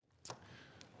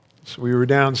So we were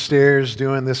downstairs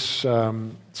doing this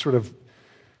sort of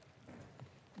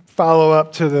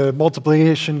follow-up to the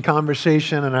multiplication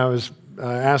conversation, and I was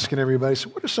asking everybody, so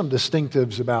what are some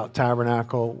distinctives about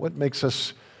Tabernacle? What makes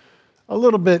us a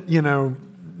little bit,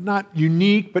 not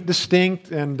unique, but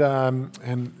distinct? And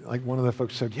like one of the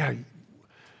folks said, yeah,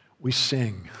 we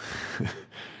sing.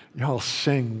 Y'all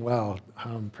sing well.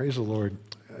 Praise the Lord.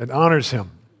 It honors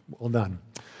him. Well done.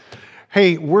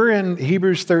 Hey, we're in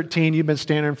Hebrews 13. You've been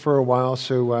standing for a while,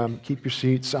 so keep your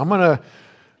seats. We're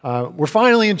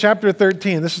finally in chapter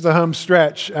 13. This is the home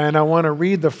stretch, and I want to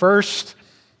read the first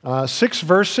 6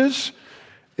 verses.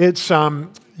 It's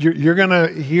you're going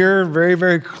to hear very,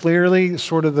 very clearly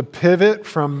sort of the pivot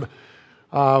from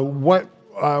what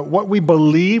we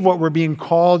believe, what we're being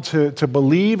called to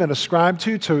believe and ascribe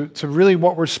to really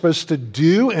what we're supposed to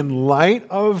do in light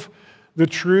of the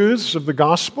truths of the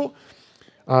gospel.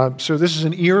 So this is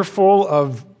an earful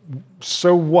of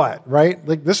so what, right?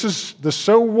 Like this is the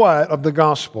so what of the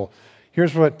gospel.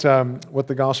 Here's what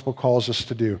the gospel calls us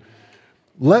to do.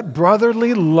 Let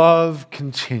brotherly love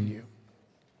continue.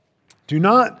 Do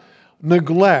not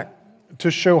neglect to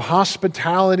show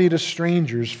hospitality to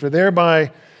strangers, for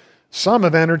thereby some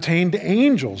have entertained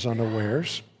angels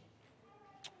unawares.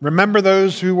 Remember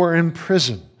those who were in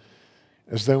prison,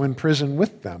 as though in prison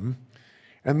with them,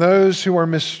 and those who are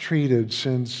mistreated,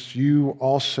 since you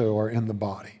also are in the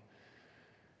body.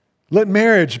 Let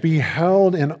marriage be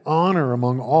held in honor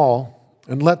among all,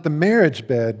 and let the marriage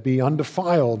bed be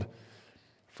undefiled,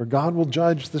 for God will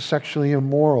judge the sexually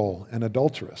immoral and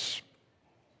adulterous.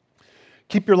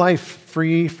 Keep your life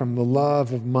free from the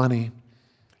love of money,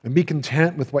 and be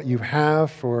content with what you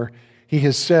have, for he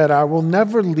has said, I will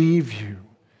never leave you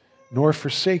nor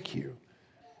forsake you.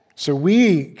 So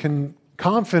we can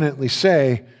confidently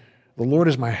say, the Lord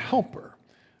is my helper.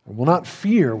 I will not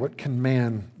fear what can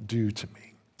man do to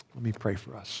me. Let me pray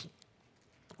for us.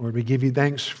 Lord, we give you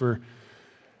thanks for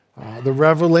the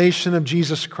revelation of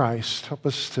Jesus Christ. Help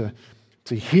us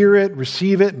to hear it,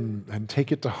 receive it, and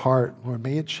take it to heart. Lord,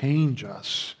 may it change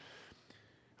us.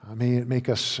 May it make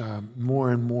us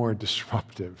more and more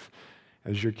disruptive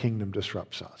as your kingdom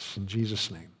disrupts us. In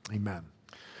Jesus' name, amen.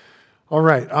 All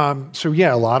right,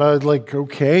 a lot of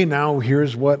okay, now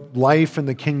here's what life in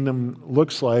the kingdom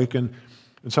looks like. And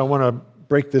so I want to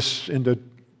break this into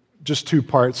just 2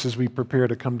 parts as we prepare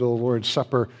to come to the Lord's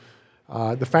Supper.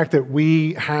 The fact that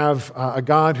we have a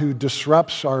God who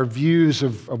disrupts our views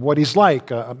of what he's like.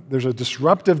 There's a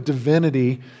disruptive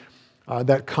divinity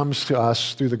that comes to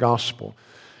us through the gospel.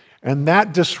 And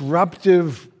that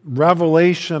disruptive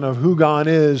revelation of who God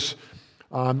is,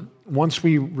 once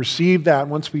we receive that,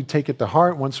 once we take it to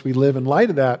heart, once we live in light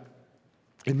of that,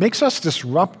 it makes us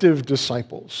disruptive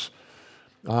disciples.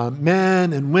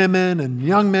 Men and women and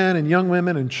young men and young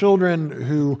women and children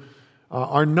who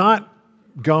are not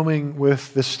going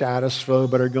with the status quo,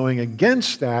 but are going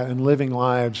against that and living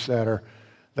lives that are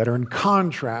in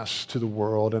contrast to the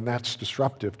world, and that's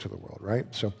disruptive to the world, right?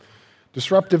 So,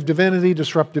 disruptive divinity,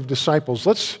 disruptive disciples.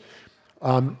 Let's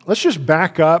just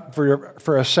back up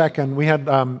for a second. We had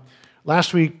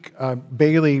last week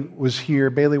Bailey was here.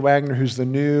 Bailey Wagner, who's the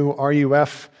new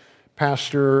RUF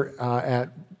pastor at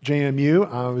JMU.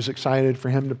 I was excited for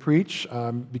him to preach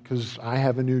because I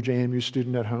have a new JMU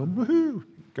student at home. Woohoo!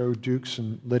 Go Dukes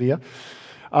and Lydia.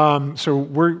 So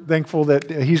we're thankful that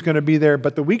he's going to be there.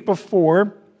 But the week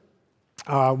before,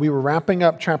 we were wrapping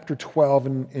up chapter 12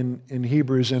 in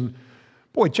Hebrews, and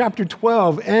boy, chapter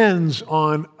 12 ends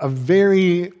on a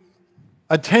very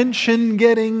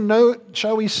attention-getting note,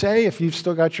 shall we say. If you've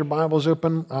still got your Bibles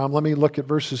open, let me look at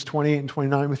verses 28 and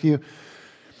 29 with you.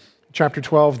 Chapter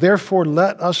 12, therefore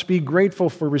let us be grateful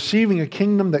for receiving a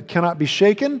kingdom that cannot be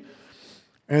shaken,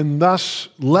 and thus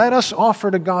let us offer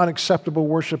to God acceptable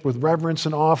worship with reverence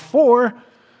and awe, for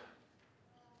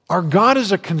our God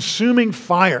is a consuming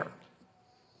fire.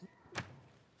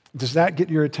 Does that get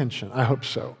your attention? I hope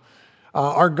so.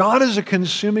 Our God is a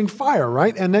consuming fire,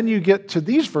 right? And then you get to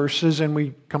these verses and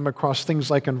we come across things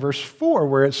like in verse 4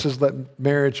 where it says, let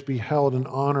marriage be held in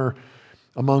honor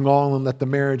among all and let the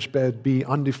marriage bed be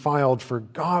undefiled, for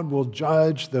God will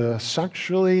judge the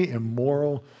sexually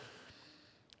immoral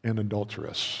and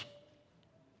adulterous.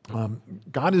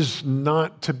 God is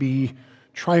not to be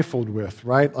trifled with,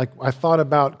 right? Like I thought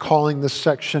about calling this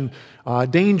section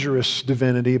dangerous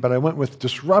divinity, but I went with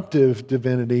disruptive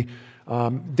divinity.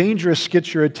 Dangerous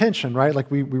gets your attention, right?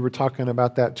 Like we were talking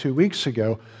about that 2 weeks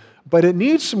ago, but it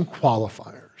needs some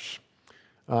qualifiers.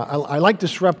 I like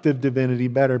disruptive divinity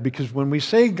better because when we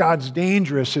say God's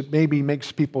dangerous, it maybe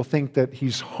makes people think that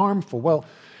he's harmful. Well,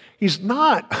 he's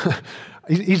not,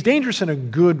 he's dangerous in a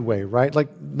good way, right?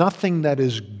 Like nothing that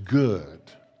is good,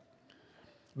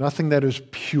 nothing that is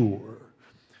pure,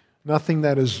 nothing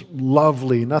that is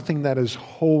lovely, nothing that is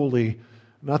holy,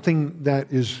 nothing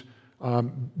that is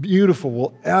beautiful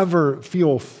will ever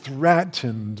feel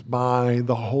threatened by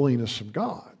the holiness of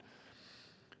God.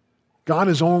 God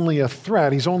is only a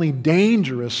threat. He's only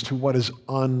dangerous to what is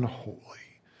unholy.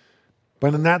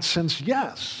 But in that sense,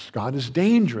 yes, God is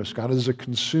dangerous. God is a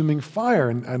consuming fire.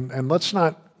 And let's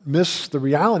not miss the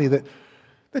reality that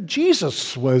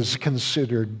Jesus was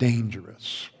considered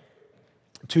dangerous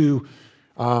to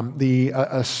the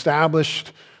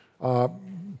established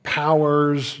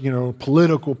powers,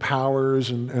 political powers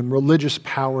and religious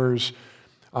powers.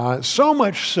 So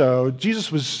much so,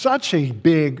 Jesus was such a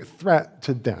big threat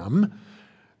to them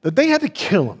that they had to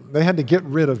kill him. They had to get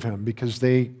rid of him because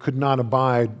they could not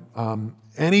abide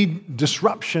any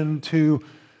disruption to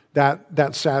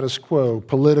that status quo,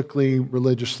 politically,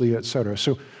 religiously, etc.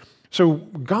 So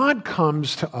God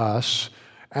comes to us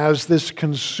as this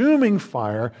consuming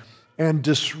fire and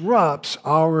disrupts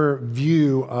our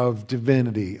view of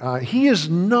divinity. He is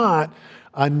not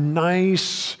a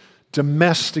nice,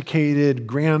 domesticated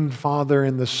grandfather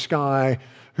in the sky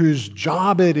whose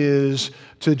job it is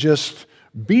to just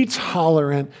be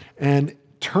tolerant and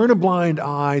turn a blind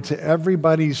eye to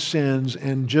everybody's sins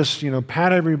and just,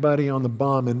 pat everybody on the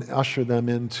bum and usher them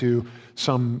into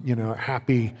some,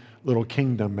 happy little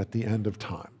kingdom at the end of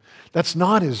time. That's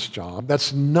not his job.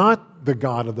 That's not the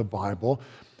God of the Bible.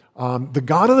 The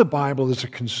God of the Bible is a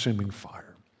consuming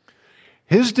fire.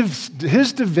 His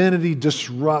divinity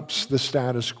disrupts the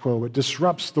status quo. It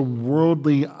disrupts the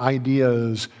worldly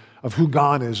ideas of who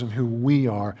God is and who we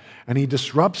are. And he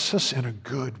disrupts us in a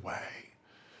good way.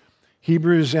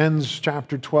 Hebrews ends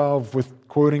chapter 12 with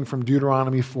quoting from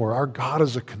Deuteronomy 4, our God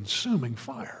is a consuming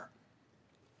fire.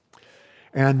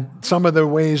 And some of the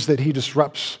ways that he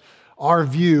disrupts our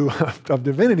view of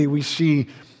divinity we see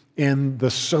in the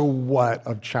so what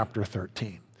of chapter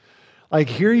 13. Like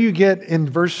here you get in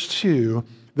verse 2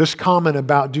 this comment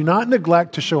about do not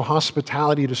neglect to show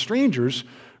hospitality to strangers,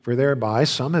 for thereby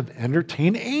some have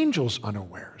entertained angels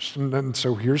unawares. And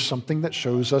so here's something that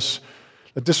shows us,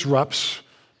 that disrupts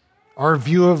our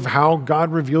view of how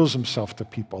God reveals himself to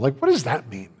people. Like what does that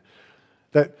mean?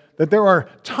 That there are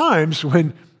times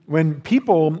when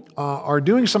people are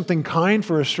doing something kind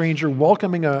for a stranger,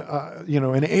 welcoming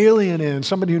an alien in,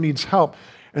 somebody who needs help,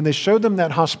 and they show them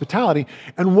that hospitality.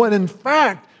 And what in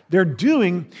fact they're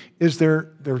doing is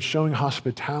they're showing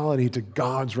hospitality to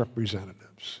God's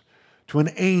representatives, to an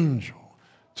angel,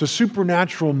 to a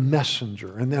supernatural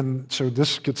messenger. And then, so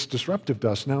this gets disruptive to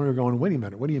us. Now we're going, wait a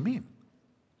minute, what do you mean?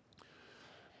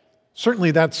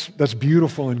 Certainly that's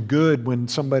beautiful and good when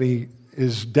somebody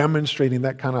is demonstrating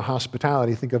that kind of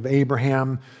hospitality. Think of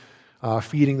Abraham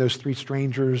feeding those 3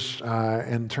 strangers,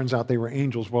 and turns out they were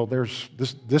angels. Well,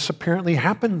 this apparently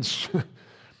happens.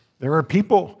 There are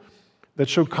people that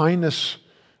show kindness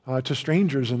to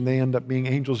strangers, and they end up being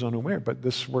angels unaware. But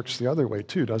this works the other way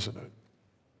too, doesn't it?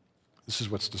 This is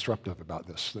what's disruptive about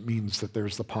this. That means that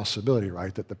there's the possibility,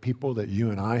 right, that the people that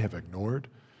you and I have ignored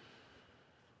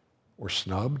or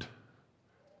snubbed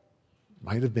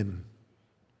might have been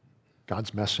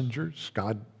God's messengers,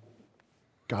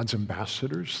 God's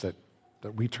ambassadors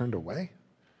that we turned away.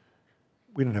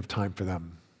 We didn't have time for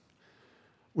them.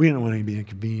 We didn't want any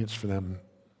inconvenience for them.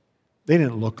 They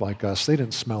didn't look like us. They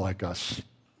didn't smell like us.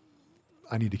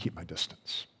 I need to keep my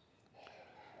distance.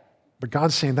 But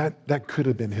God's saying that could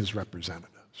have been his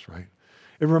representatives, right?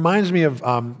 It reminds me of,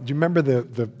 do you remember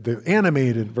the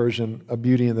animated version of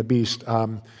Beauty and the Beast?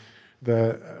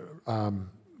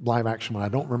 Live action one, I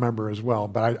don't remember as well,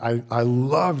 but I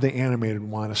love the animated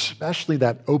one, especially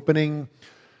that opening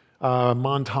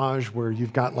montage where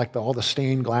you've got like all the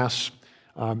stained glass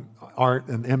art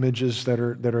and images that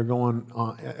are going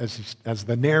on as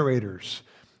the narrators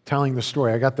telling the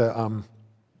story. I got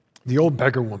the old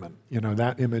beggar woman,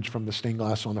 that image from the stained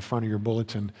glass on the front of your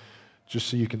bulletin, just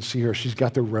so you can see her. She's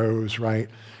got the rose, right?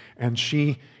 And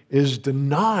she is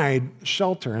denied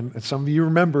shelter. And some of you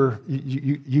remember,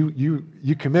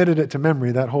 you committed it to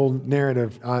memory, that whole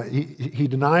narrative.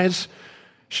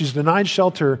 She's denied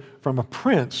shelter from a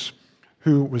prince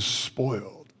who was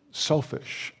spoiled,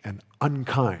 selfish, and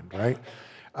unkind, right?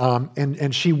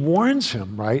 And she warns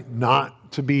him, right,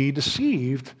 not to be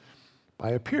deceived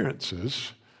by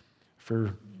appearances,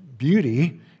 for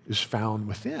beauty is found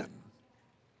within.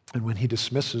 And when he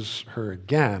dismisses her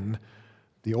again,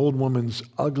 the old woman's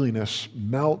ugliness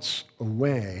melts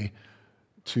away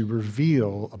to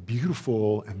reveal a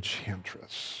beautiful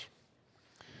enchantress.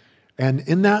 And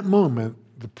in that moment,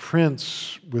 the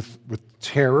prince, with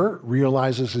terror,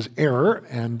 realizes his error,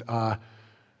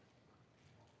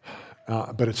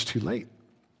 but it's too late.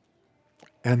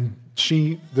 And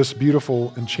she, this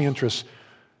beautiful enchantress,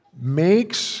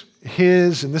 makes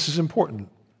his, and this is important,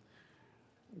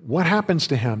 what happens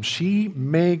to him? She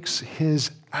makes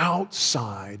his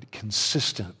outside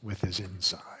consistent with his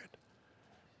inside.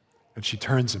 And she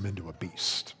turns him into a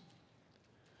beast.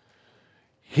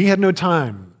 He had no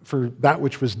time for that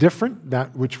which was different,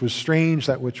 that which was strange,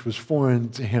 that which was foreign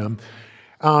to him.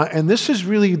 And this is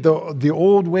really the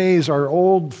old ways, our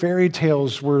old fairy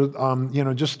tales were,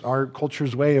 just our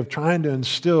culture's way of trying to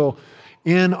instill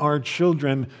in our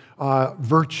children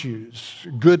virtues,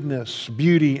 goodness,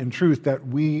 beauty, and truth that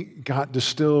we got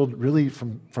distilled really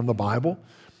from the Bible,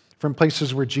 from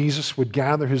places where Jesus would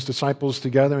gather his disciples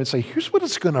together and say, here's what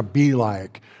it's going to be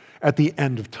like at the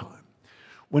end of time.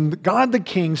 When God the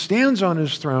King stands on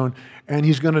his throne and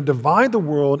he's going to divide the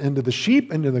world into the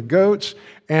sheep and into the goats,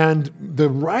 and the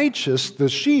righteous, the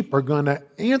sheep, are going to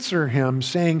answer him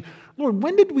saying, Lord,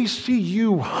 when did we see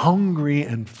you hungry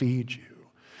and feed you?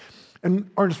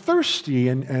 And are thirsty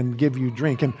and give you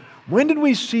drink? And when did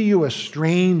we see you a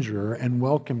stranger and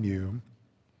welcome you,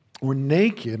 or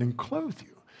naked and clothe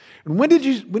you? And when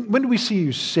did we see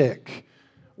you sick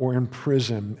or in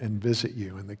prison and visit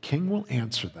you? And the king will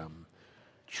answer them,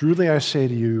 truly I say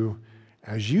to you,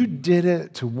 as you did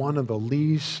it to one of the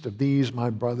least of these,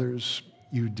 my brothers,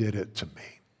 you did it to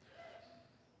me.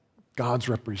 God's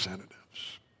representatives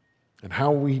and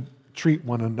how we treat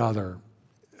one another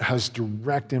has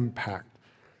direct impact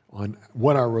on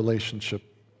what our relationship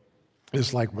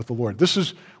is like with the Lord. This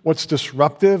is what's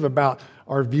disruptive about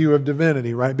our view of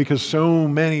divinity, right? Because so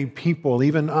many people,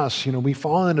 even us, we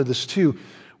fall into this too.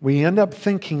 We end up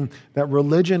thinking that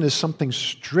religion is something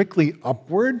strictly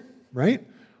upward, right?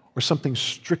 Or something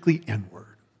strictly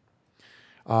inward.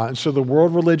 And so the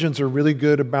world religions are really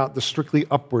good about the strictly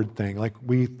upward thing. Like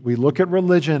we look at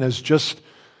religion as just,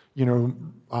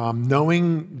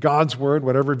 knowing God's word,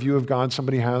 whatever view of God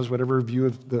somebody has, whatever view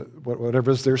of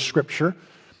whatever is their scripture.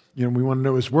 We want to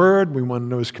know his word, we want to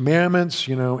know his commandments,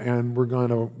 and we're going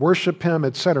to worship him,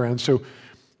 etc. And so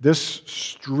this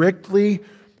strictly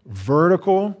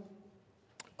vertical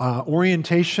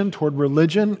orientation toward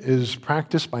religion is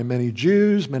practiced by many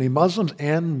Jews, many Muslims,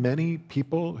 and many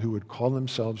people who would call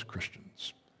themselves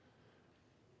Christians.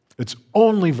 It's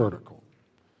only vertical.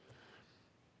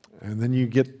 And then you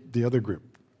get the other group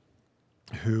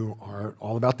who are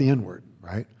all about the inward,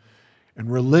 right?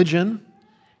 And religion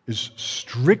is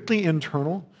strictly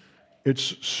internal.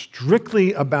 It's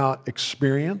strictly about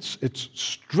experience. It's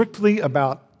strictly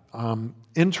about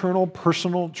internal,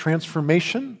 personal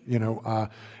transformation,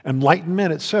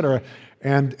 enlightenment, etc.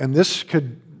 And this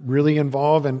could really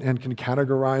involve and can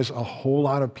categorize a whole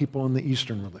lot of people in the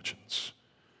Eastern religions,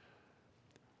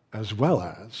 as well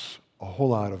as a whole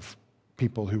lot of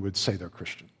people who would say they're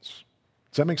Christians.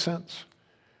 Does that make sense?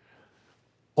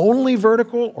 Only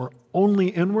vertical or only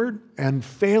inward, and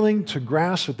failing to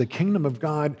grasp that the kingdom of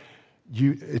God,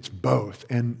 it's both.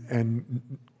 And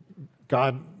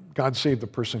God save the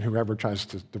person who ever tries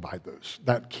to divide those.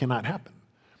 That cannot happen.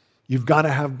 You've got to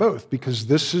have both, because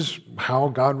this is how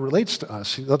God relates to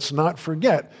us. Let's not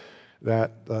forget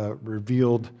that the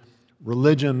revealed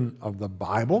religion of the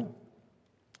Bible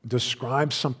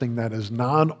describes something that is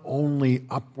not only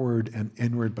upward and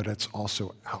inward, but it's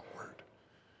also outward.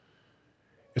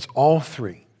 It's all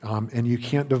three, and you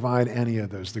can't divide any of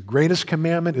those. The greatest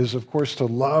commandment is, of course, to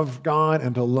love God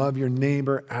and to love your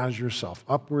neighbor as yourself,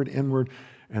 upward, inward,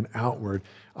 and outward.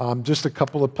 Just a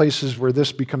couple of places where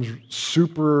this becomes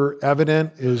super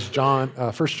evident is 1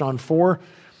 John 4.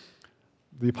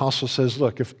 The apostle says,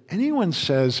 look, if anyone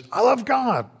says, I love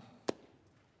God,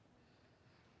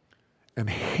 and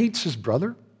hates his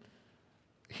brother,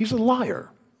 he's a liar.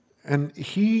 And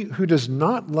he who does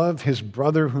not love his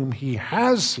brother whom he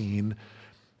has seen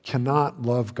cannot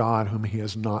love God whom he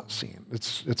has not seen.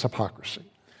 It's hypocrisy.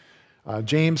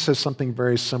 James says something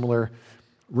very similar.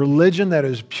 Religion that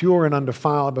is pure and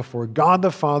undefiled before God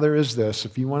the Father is this.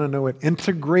 If you want to know what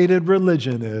integrated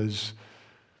religion is,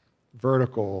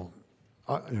 vertical,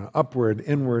 upward,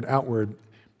 inward, outward,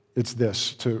 it's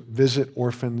this: to visit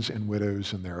orphans and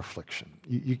widows in their affliction.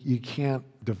 You can't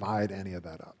divide any of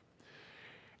that up.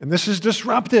 And this is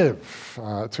disruptive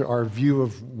to our view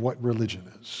of what religion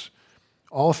is.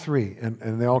 All three, and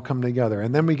they all come together.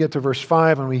 And then we get to verse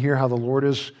 5, and we hear how the Lord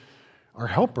is our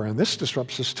helper. And this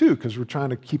disrupts us too, because we're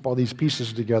trying to keep all these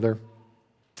pieces together.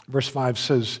 Verse 5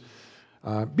 says,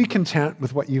 be content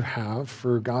with what you have,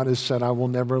 for God has said, I will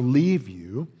never leave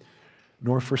you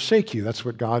nor forsake you. That's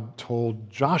what God told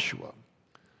Joshua.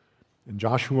 In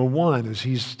Joshua 1, as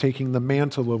he's taking the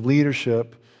mantle of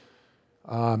leadership,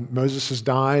 Moses has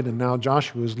died, and now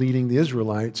Joshua is leading the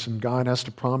Israelites, and God has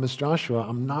to promise Joshua,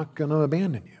 I'm not going to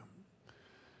abandon you.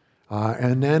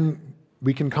 And then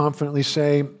we can confidently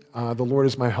say, the Lord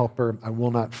is my helper, I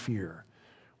will not fear.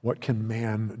 What can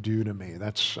man do to me?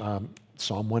 That's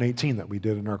Psalm 118 that we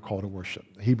did in our call to worship.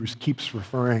 Hebrews keeps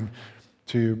referring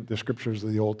to the scriptures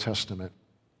of the Old Testament.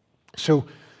 So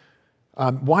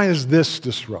why is this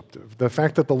disruptive? The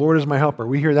fact that the Lord is my helper,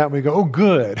 we hear that and we go, oh,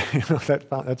 good.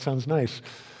 That sounds nice.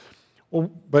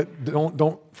 Well, but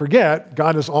don't forget,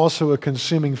 God is also a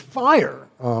consuming fire.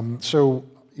 So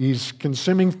he's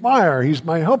consuming fire. He's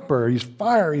my helper. He's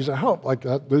fire. He's a help. Like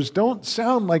those don't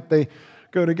sound like they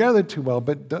go together too well.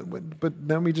 But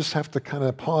then we just have to kind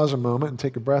of pause a moment and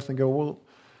take a breath and go, well,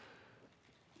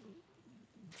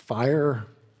 fire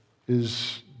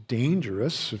is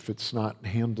dangerous if it's not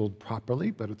handled properly,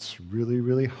 but it's really,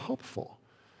 really helpful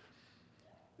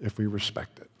if we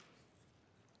respect it.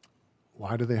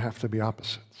 Why do they have to be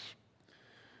opposites?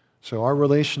 So our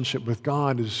relationship with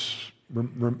God is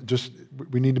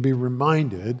we need to be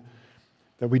reminded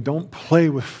that we don't play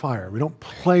with fire. We don't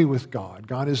play with God.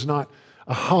 God is not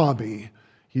a hobby.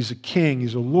 He's a king.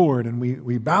 He's a Lord, and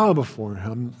we bow before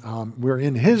him. We're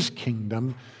in his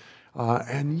kingdom,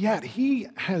 and yet he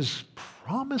has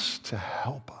promised to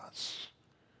help us.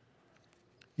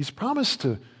 He's promised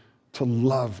to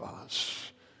love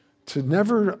us, to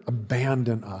never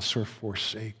abandon us or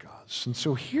forsake us. And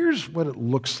so here's what it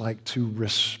looks like to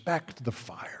respect the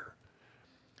fire.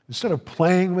 Instead of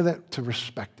playing with it, to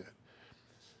respect it.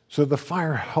 So the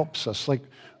fire helps us. Like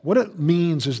what it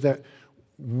means is that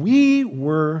we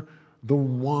were the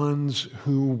ones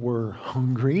who were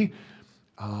hungry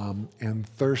and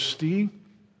thirsty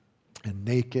and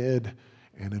naked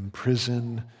and in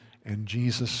prison, and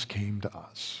Jesus came to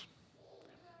us.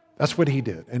 That's what he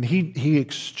did. And he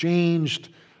exchanged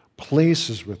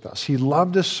places with us. He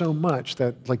loved us so much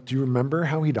that, like, do you remember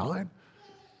how he died?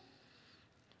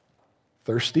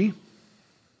 Thirsty,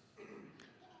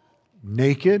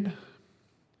 naked,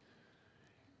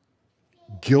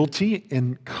 guilty,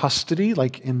 in custody,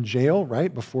 like in jail,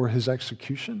 right, before his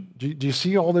execution. Do you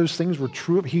see all those things were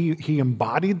true? He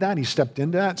embodied that. He stepped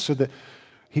into that so that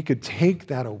he could take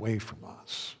that away from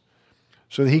us,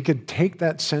 so that he could take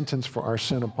that sentence for our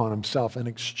sin upon himself and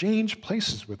exchange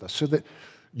places with us so that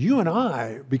you and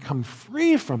I become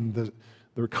free from the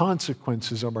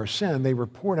consequences of our sin. They were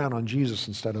poured out on Jesus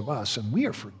instead of us, and we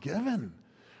are forgiven.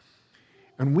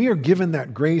 And we are given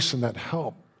that grace and that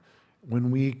help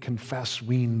when we confess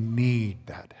we need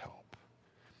that help.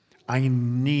 I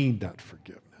need that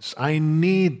forgiveness. I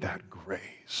need that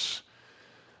grace.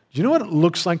 Do you know what it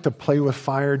looks like to play with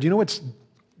fire? Do you know what's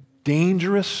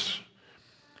dangerous?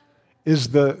 Is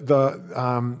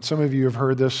some of you have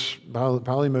heard this,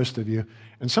 probably most of you,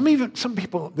 and some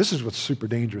people, this is what's super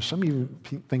dangerous. Some even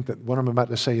think that what I'm about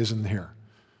to say isn't here.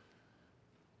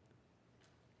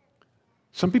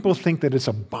 Some people think that it's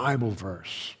a Bible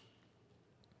verse,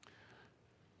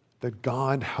 that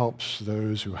God helps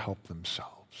those who help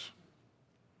themselves.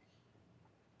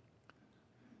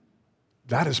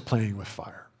 That is playing with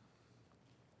fire.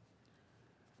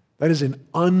 That is an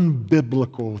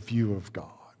unbiblical view of God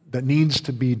that needs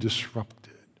to be disrupted.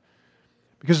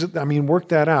 Because, I mean, work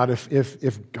that out.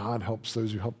 If God helps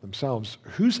those who help themselves,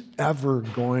 who's ever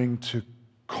going to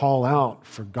call out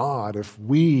for God if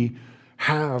we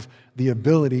have the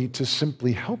ability to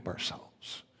simply help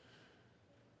ourselves?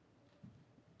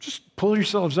 Just pull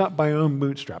yourselves up by your own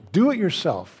bootstrap. Do it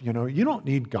yourself. You know, you don't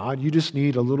need God. You just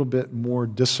need a little bit more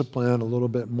discipline, a little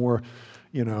bit more,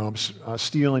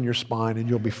 steel in your spine, and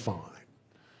you'll be fine.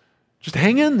 Just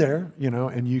hang in there,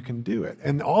 and you can do it.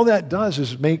 And all that does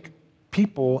is make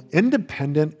people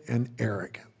independent and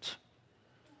arrogant.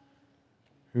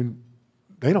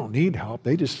 They don't need help.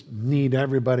 They just need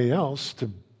everybody else to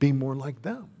be more like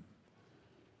them.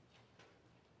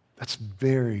 That's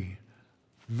very,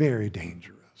 very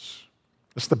dangerous.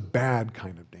 That's the bad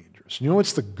kind of dangerous. You know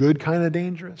what's the good kind of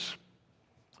dangerous?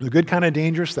 The good kind of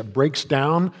dangerous that breaks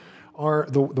down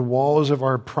the walls of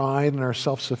our pride and our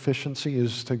self-sufficiency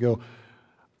is to go,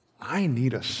 I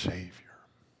need a Savior.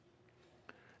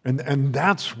 And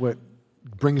that's what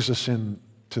brings us into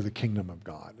the kingdom of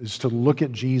God, is to look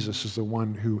at Jesus as the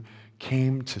one who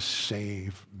came to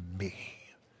save me.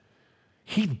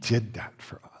 He did that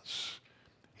for us.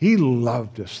 He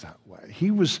loved us that way. He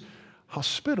was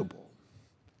hospitable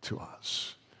to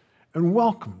us and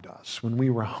welcomed us when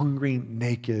we were hungry,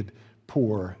 naked,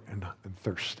 poor, and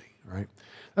thirsty, right?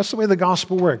 That's the way the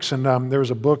gospel works. And there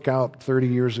was a book out 30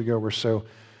 years ago or so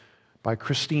by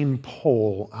Christine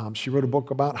Pohl. She wrote a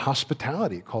book about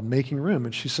hospitality called Making Room,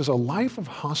 and she says a life of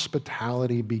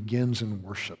hospitality begins in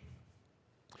worship,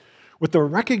 with the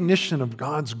recognition of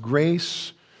God's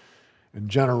grace and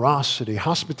generosity.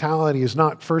 Hospitality is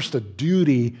not first a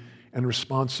duty and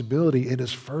responsibility, it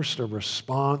is first a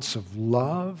response of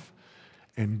love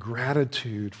and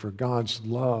gratitude for God's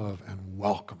love and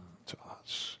welcome to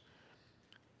us.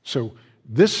 So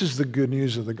this is the good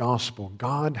news of the gospel.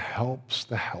 God helps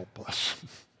the helpless.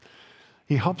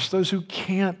 He helps those who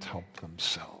can't help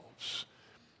themselves.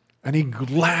 And he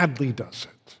gladly does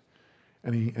it.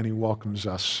 And he welcomes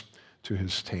us to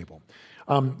his table.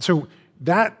 So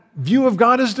that view of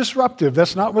God is disruptive.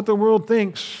 That's not what the world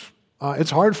thinks.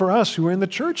 It's hard for us who are in the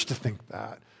church to think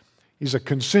that. He's a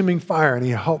consuming fire, and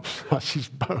he helps us. He's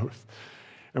both.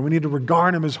 And we need to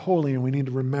regard him as holy, and we need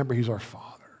to remember he's our Father.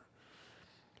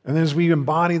 And as we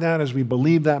embody that, as we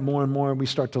believe that more and more, and we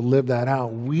start to live that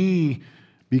out, we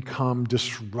become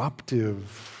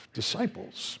disruptive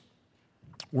disciples,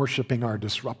 worshiping our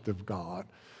disruptive God.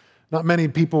 Not many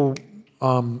people,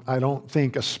 I don't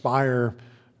think, aspire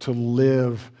to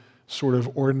live sort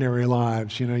of ordinary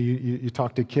lives. You know, you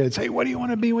talk to kids, hey, what do you want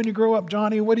to be when you grow up,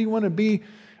 Johnny? What do you want to be,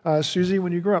 Susie,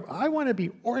 when you grow up? I want to be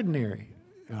ordinary.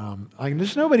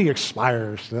 There's nobody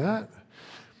aspires to that.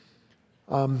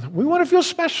 We want to feel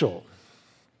special.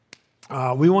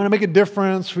 We want to make a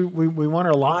difference. We want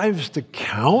our lives to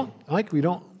count. Like, we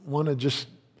don't want to just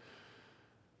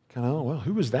kind of, well,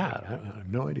 who was that? I have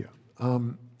no idea.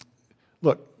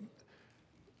 Look,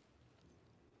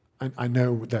 I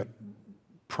know that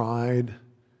pride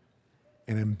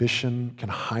and ambition can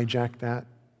hijack that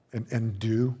and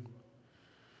do,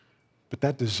 but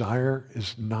that desire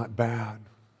is not bad.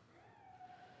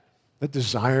 That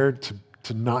desire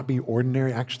to not be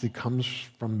ordinary actually comes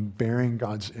from bearing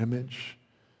God's image,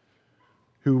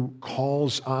 who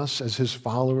calls us as his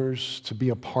followers to be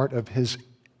a part of his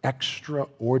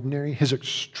extraordinary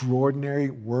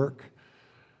work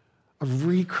of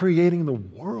recreating the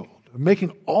world, of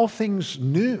making all things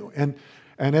new. And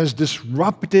as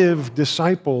disruptive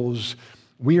disciples,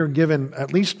 we are given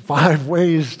at least 5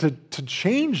 ways to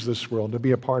change this world, to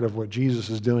be a part of what Jesus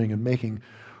is doing and making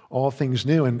all things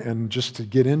new. And just to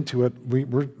get into it,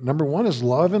 we're number 1 is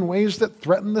love in ways that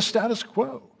threaten the status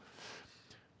quo,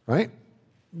 right?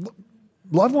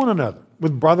 Love one another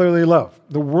with brotherly love.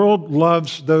 The world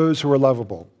loves those who are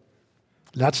lovable.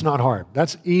 That's not hard.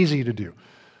 That's easy to do.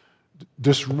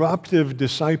 Disruptive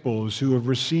disciples who have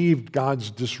received God's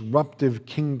disruptive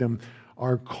kingdom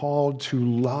are called to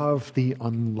love the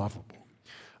unlovable,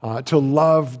 to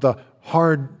love the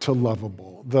hard to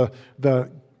lovable, the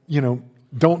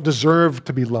don't deserve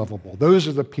to be lovable. Those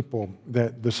are the people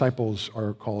that disciples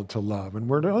are called to love. And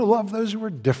we're to love those who are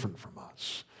different from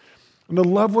us. And to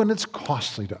love when it's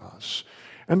costly to us.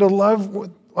 And to love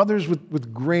others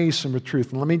with grace and with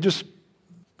truth. And let me just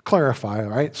clarify, all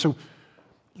right? So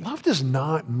love does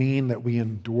not mean that we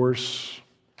endorse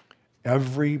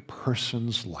every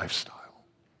person's lifestyle.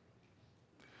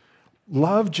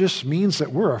 Love just means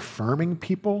that we're affirming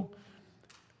people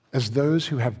as those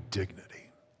who have dignity.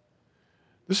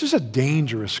 This is a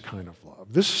dangerous kind of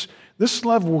love. This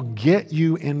love will get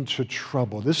you into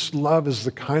trouble. This love is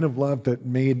the kind of love that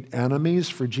made enemies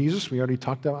for Jesus. We already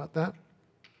talked about that.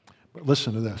 But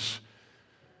listen to this.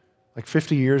 Like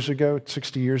 50 years ago,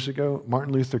 60 years ago,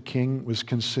 Martin Luther King was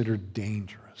considered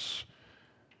dangerous.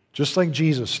 Just like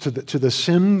Jesus, to the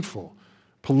sinful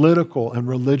political and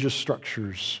religious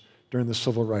structures during the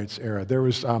civil rights era. There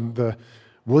was the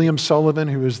William Sullivan,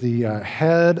 who was the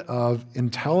head of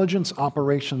intelligence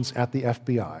operations at the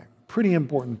FBI, pretty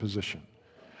important position,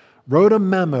 wrote a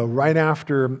memo right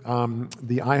after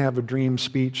the I Have a Dream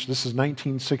speech. This is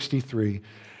 1963.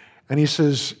 And he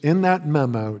says in that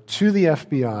memo to the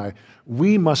FBI,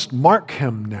 we must mark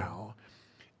him now,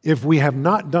 if we have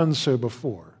not done so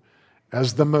before,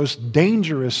 as the most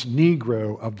dangerous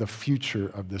Negro of the future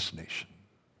of this nation.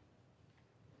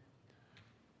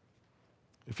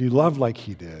 If you love like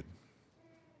he did,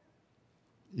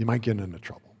 you might get into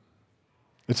trouble.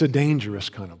 It's a dangerous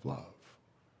kind of love.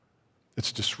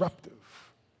 It's disruptive.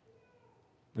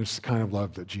 It's the kind of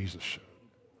love that Jesus showed.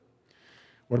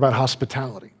 What about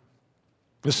hospitality?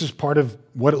 This is part of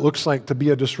what it looks like to be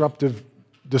a disruptive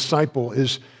disciple,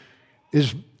 is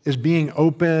being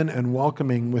open and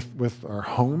welcoming with our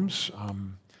homes,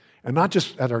 and not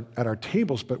just at our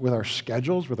tables, but with our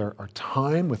schedules, with our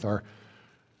time, with our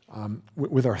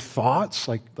thoughts,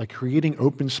 like creating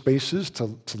open spaces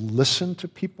to listen to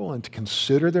people and to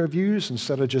consider their views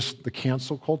instead of just the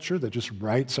cancel culture that just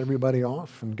writes everybody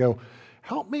off and go,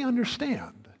 help me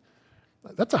understand.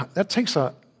 That takes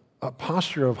a a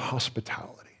posture of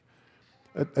hospitality.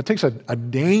 It takes a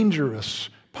dangerous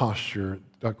posture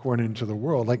according to the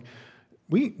world. Like,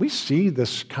 we see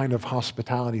this kind of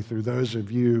hospitality through those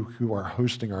of you who are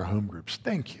hosting our home groups.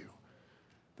 Thank you.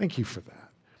 Thank you for that.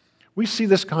 We see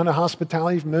this kind of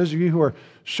hospitality from those of you who are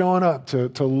showing up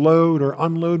to load or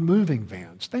unload moving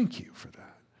vans. Thank you for that.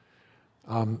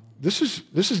 This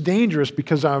is dangerous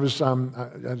because as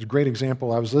a great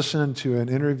example, I was listening to an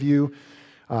interview.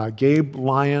 Gabe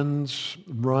Lyons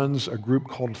runs a group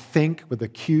called Think with a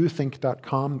Q,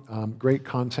 think.com, great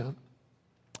content.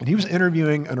 And he was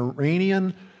interviewing an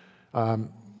Iranian,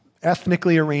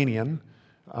 ethnically Iranian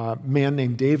man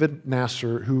named David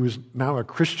Nasser, who is now a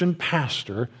Christian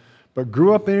pastor, but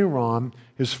grew up in Iran.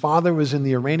 His father was in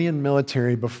the Iranian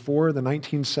military before the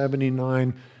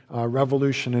 1979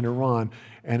 revolution in Iran.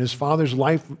 And his father's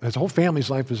life, his whole family's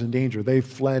life was in danger. They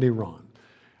fled Iran.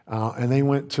 And they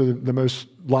went to the most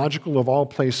logical of all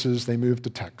places. They moved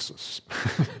to Texas.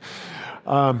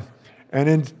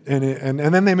 And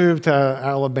then they moved to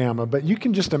Alabama. But you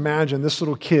can just imagine this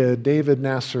little kid, David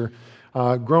Nasser,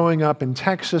 growing up in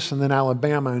Texas and then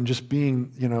Alabama and just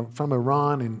being, from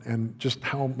Iran and just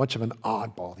how much of an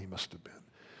oddball he must have been.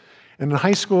 And in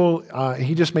high school,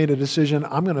 he just made a decision,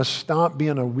 I'm going to stop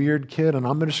being a weird kid and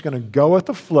I'm just going to go with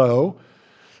the flow.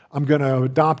 I'm going to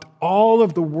adopt all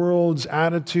of the world's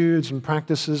attitudes and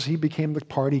practices. He became the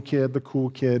party kid, the cool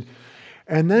kid.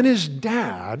 And then his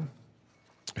dad,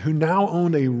 who now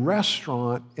owned a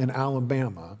restaurant in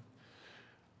Alabama,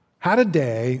 had a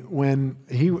day when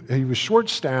he was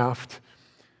short-staffed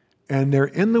and they're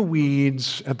in the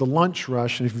weeds at the lunch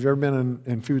rush. And if you've ever been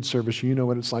in food service, you know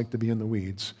what it's like to be in the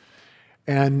weeds.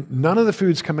 And none of the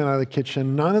food's coming out of the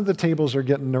kitchen. None of the tables are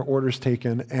getting their orders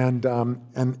taken.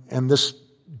 And this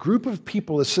group of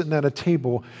people that's sitting at a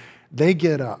table, they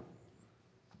get up.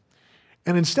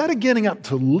 And instead of getting up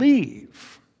to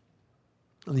leave,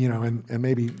 and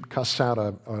maybe cuss out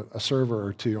a server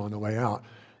or two on the way out,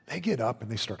 they get up and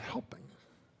they start helping.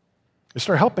 They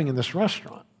start helping in this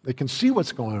restaurant. They can see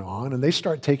what's going on, and they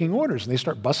start taking orders, and they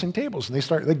start bussing tables, and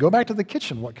they go back to the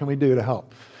kitchen. What can we do to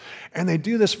help? And they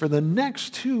do this for the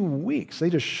next 2 weeks. They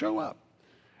just show up,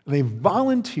 and they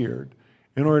volunteered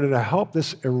in order to help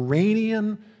this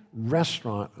Iranian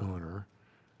restaurant owner.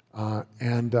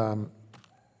 And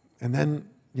then,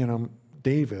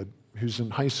 David, who's in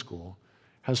high school,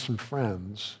 has some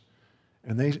friends,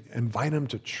 and they invite him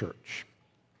to church.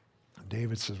 And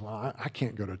David says, well, I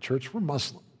can't go to church. We're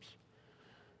Muslims.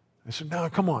 I said, no,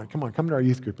 come to our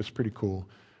youth group. It's pretty cool.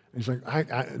 And he's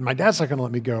like, my dad's not going to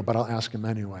let me go, but I'll ask him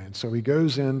anyway. And so he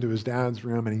goes into his dad's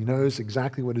room, and he knows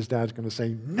exactly what his dad's going to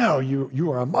say. No,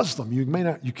 you are a Muslim.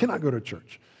 You cannot go to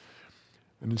church.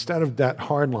 And instead of that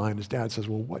hard line, his dad says,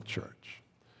 well, what church?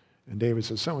 And David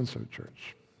says, so-and-so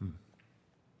church.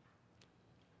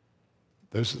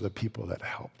 Those are the people that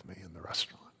helped me in the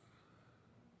restaurant.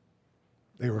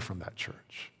 They were from that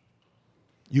church.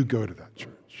 You go to that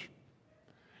church.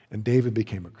 And David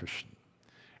became a Christian.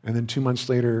 And then 2 months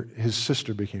later, his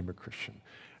sister became a Christian.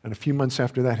 And a few months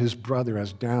after that, his brother,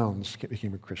 as Downs,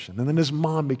 became a Christian. And then his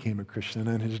mom became a Christian,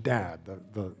 and his dad,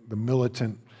 the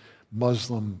militant,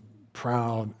 Muslim,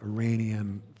 proud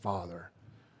Iranian father,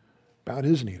 bowed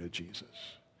his knee to Jesus.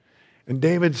 And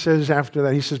David says after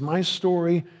that, he says, my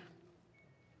story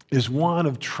is one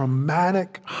of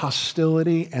traumatic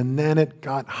hostility, and then it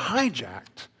got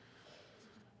hijacked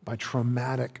by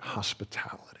traumatic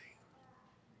hospitality.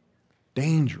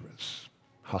 Dangerous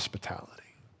hospitality.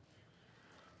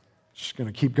 Just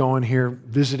going to keep going here.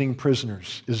 Visiting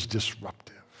prisoners is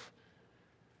disruptive.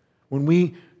 When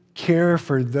we care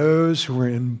for those who are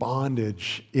in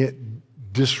bondage, it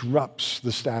disrupts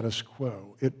the status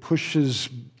quo. It pushes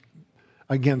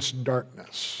against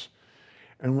darkness.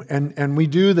 And we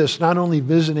do this not only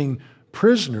visiting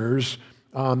prisoners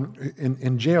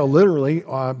in jail, literally,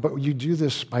 but you do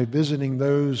this by visiting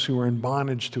those who are in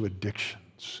bondage to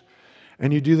addictions.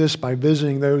 And you do this by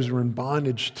visiting those who are in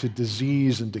bondage to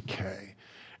disease and decay.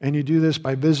 And you do this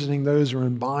by visiting those who are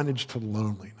in bondage to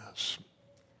loneliness.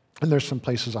 And there's some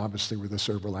places, obviously, where this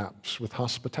overlaps with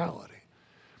hospitality.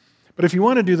 But if you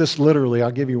want to do this literally,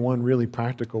 I'll give you one really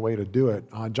practical way to do it.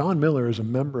 John Miller is a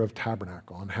member of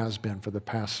Tabernacle and has been for the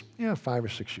past 5 or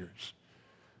 6 years.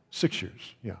 6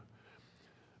 years, yeah.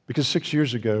 Because 6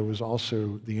 years ago was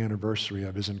also the anniversary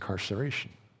of his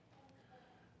incarceration.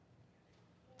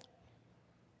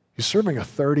 He's serving a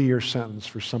 30-year sentence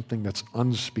for something that's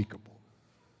unspeakable.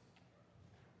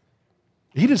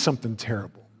 He did something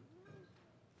terrible.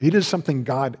 He did something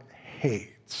God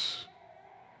hates.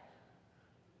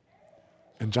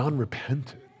 And John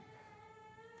repented.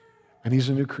 And he's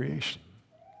a new creation.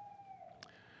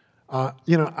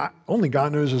 Only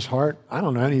God knows his heart. I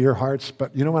don't know any of your hearts,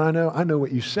 but you know what I know? I know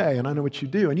what you say, and I know what you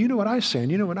do, and you know what I say,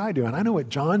 and you know what I do, and I know what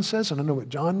John says, and I know what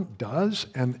John does,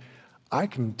 and I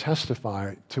can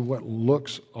testify to what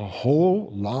looks a whole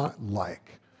lot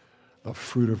like the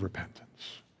fruit of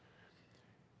repentance.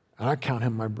 And I count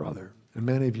him my brother, and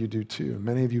many of you do too, and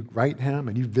many of you write him,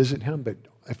 and you visit him, but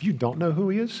if you don't know who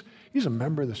he is, he's a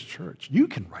member of this church. You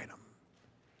can write him.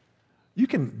 You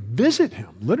can visit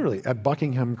him, literally, at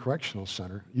Buckingham Correctional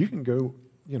Center. You can go,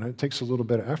 it takes a little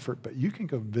bit of effort, but you can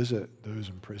go visit those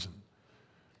in prison.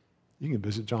 You can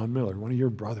visit John Miller, one of your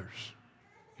brothers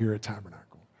here at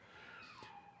Tabernacle.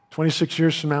 26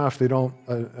 years from now, if they don't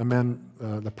amend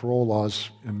the parole laws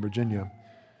in Virginia,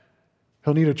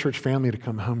 he'll need a church family to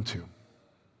come home to.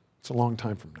 It's a long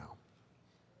time from now.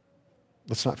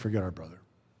 Let's not forget our brother.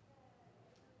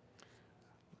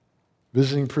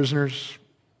 Visiting prisoners,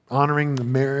 honoring the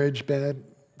marriage bed,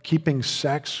 keeping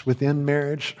sex within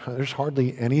marriage. There's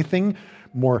hardly anything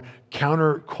more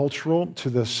countercultural to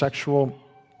the sexual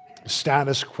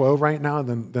status quo right now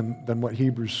than what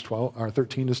Hebrews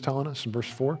 13 is telling us in verse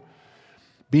 4.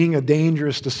 Being a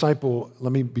dangerous disciple,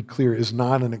 let me be clear, is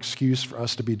not an excuse for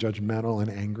us to be judgmental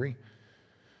and angry,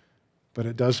 but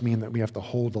it does mean that we have to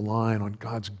hold the line on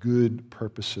God's good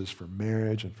purposes for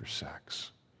marriage and for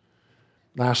sex.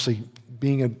 Lastly,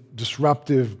 being a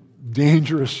disruptive,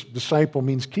 dangerous disciple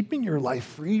means keeping your life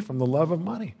free from the love of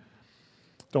money.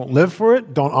 Don't live for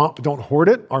it. Don't hoard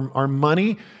it. Our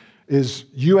money is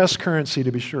U.S. currency,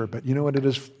 to be sure, but you know what it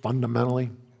is fundamentally?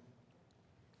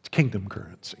 It's kingdom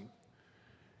currency.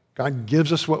 God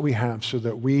gives us what we have so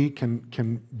that we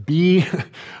can be,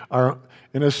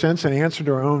 in a sense, an answer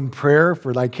to our own prayer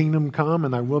for thy kingdom come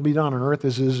and thy will be done on earth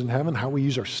as it is in heaven, how we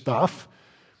use our stuff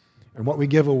and what we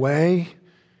give away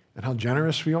and how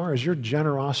generous we are. Is your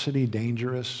generosity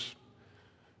dangerous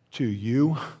to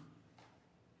you?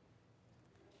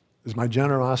 Is my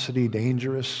generosity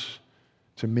dangerous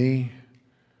to me,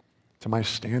 to my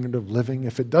standard of living?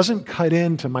 If it doesn't cut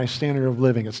into my standard of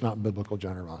living, it's not biblical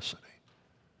generosity.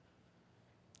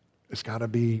 It's got to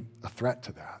be a threat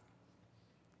to that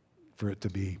for it to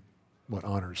be what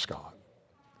honors God.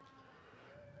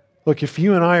 Look, if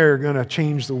you and I are going to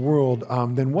change the world,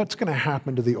 then what's going to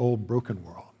happen to the old broken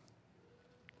world?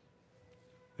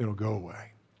 It'll go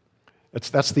away.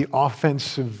 That's the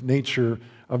offensive nature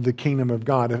of the kingdom of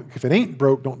God. If it ain't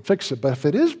broke, don't fix it. But if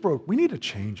it is broke, we need to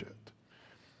change it.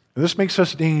 And this makes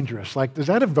us dangerous. Like, does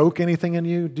that evoke anything in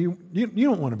you? You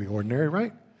don't want to be ordinary,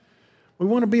 right? We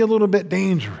want to be a little bit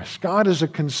dangerous. God is a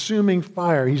consuming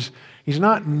fire. He's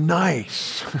not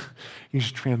nice.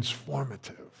 He's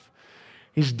transformative.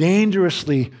 He's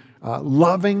dangerously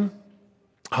loving,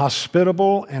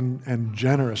 hospitable, and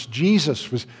generous.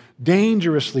 Jesus was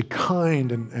dangerously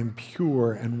kind and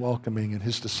pure and welcoming, and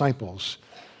his disciples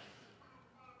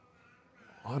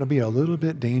ought to be a little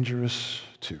bit dangerous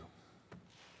too.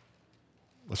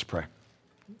 Let's pray.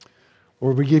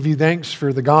 Lord, we give you thanks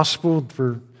for the gospel,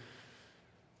 for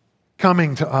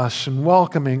coming to us and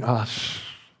welcoming us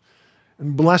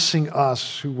and blessing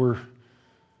us who were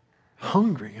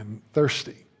hungry and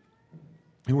thirsty,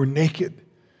 who were naked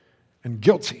and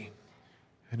guilty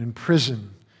and in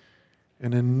prison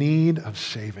and in need of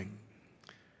saving.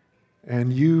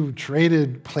 And you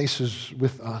traded places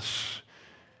with us.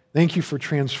 Thank you for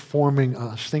transforming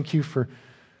us. Thank you for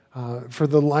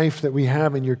the life that we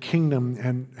have in your kingdom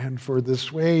and for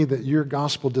this way that your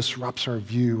gospel disrupts our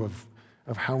view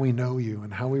of how we know you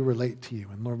and how we relate to you.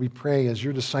 And Lord, we pray as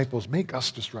your disciples, make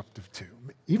us disruptive too,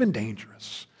 even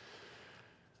dangerous,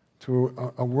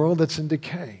 to a world that's in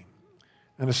decay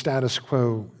and a status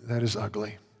quo that is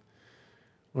ugly.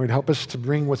 Lord, help us to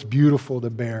bring what's beautiful to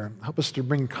bear. Help us to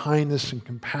bring kindness and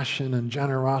compassion and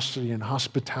generosity and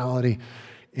hospitality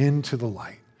into the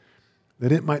light,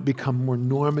 that it might become more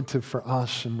normative for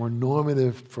us and more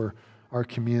normative for our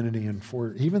community and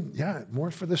for even,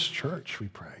 more for this church, we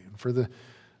pray, and for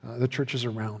the churches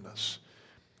around us.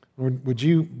 Lord, would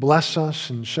you bless us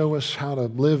and show us how to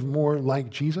live more like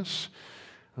Jesus?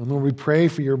 And Lord, we pray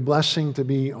for your blessing to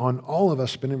be on all of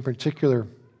us, but in particular,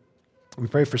 we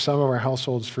pray for some of our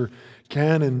households, for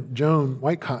Ken and Joan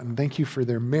Whitecotton. Thank you for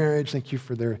their marriage. Thank you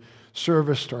for their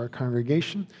service to our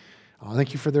congregation.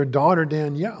 Thank you for their daughter,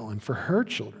 Danielle, and for her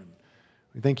children.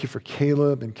 We thank you for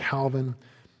Caleb and Calvin,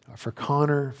 for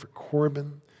Connor, for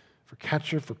Corbin, for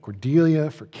Ketcher, for Cordelia,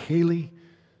 for Kaylee,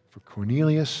 for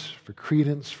Cornelius, for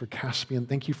Credence, for Caspian.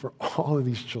 Thank you for all of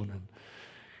these children.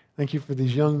 Thank you for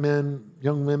these young men,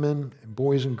 young women, and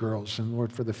boys and girls, and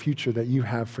Lord, for the future that you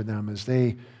have for them as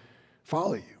they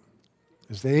follow you,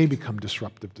 as they become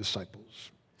disruptive disciples.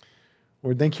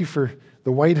 Lord, thank you for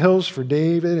the White Hills, for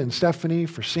David and Stephanie,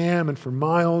 for Sam and for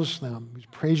Miles. We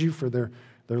praise you for their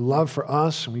love for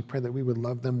us, and we pray that we would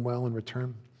love them well in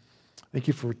return. Thank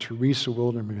you for Teresa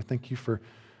Wildermuth. Thank you for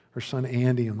her son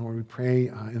Andy, and Lord, we pray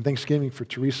in thanksgiving for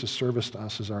Teresa's service to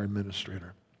us as our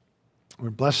administrator.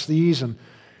 Lord, bless these and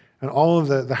all of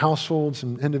the households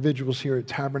and individuals here at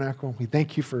Tabernacle. We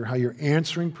thank you for how you're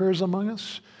answering prayers among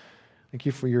us. Thank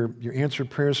you for your answered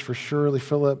prayers for Shirley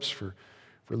Phillips, for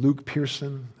Luke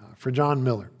Pearson, for John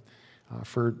Miller,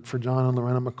 for John and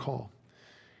Lorena McCall.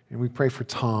 And we pray for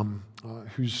Tom,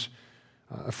 who's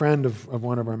a friend of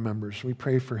one of our members. We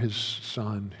pray for his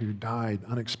son who died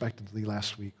unexpectedly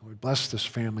last week. Lord, bless this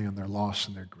family and their loss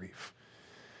and their grief.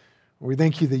 We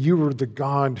thank you that you are the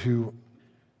God who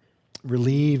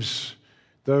relieves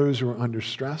those who are under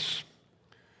stress.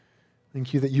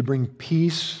 Thank you that you bring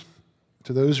peace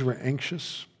to those who are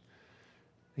anxious.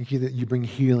 Thank you that you bring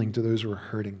healing to those who are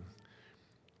hurting,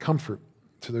 comfort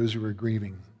to those who are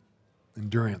grieving,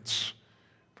 endurance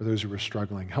for those who are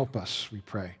struggling. Help us, we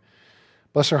pray.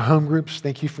 Bless our home groups.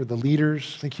 Thank you for the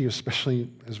leaders. Thank you especially,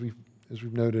 as we've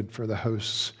noted, for the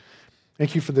hosts.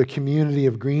 Thank you for the community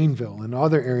of Greenville and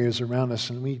other areas around us.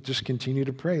 And we just continue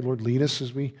to pray. Lord, lead us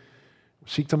as we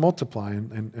seek to multiply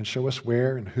and show us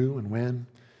where and who and when.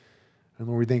 And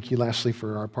Lord, we thank you lastly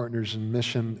for our partners in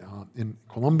mission in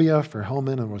Colombia, for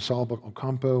Helman and Rosalba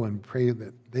Ocampo, and pray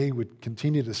that they would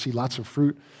continue to see lots of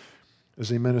fruit as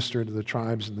they minister to the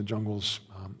tribes in the jungles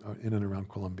in and around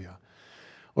Colombia.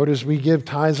 Lord, as we give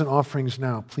tithes and offerings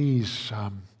now, please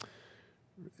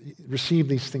receive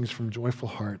these things from joyful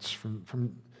hearts,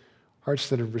 from hearts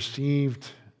that have received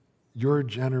your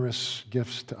generous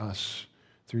gifts to us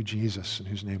through Jesus, in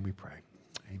whose name we pray.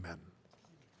 Amen.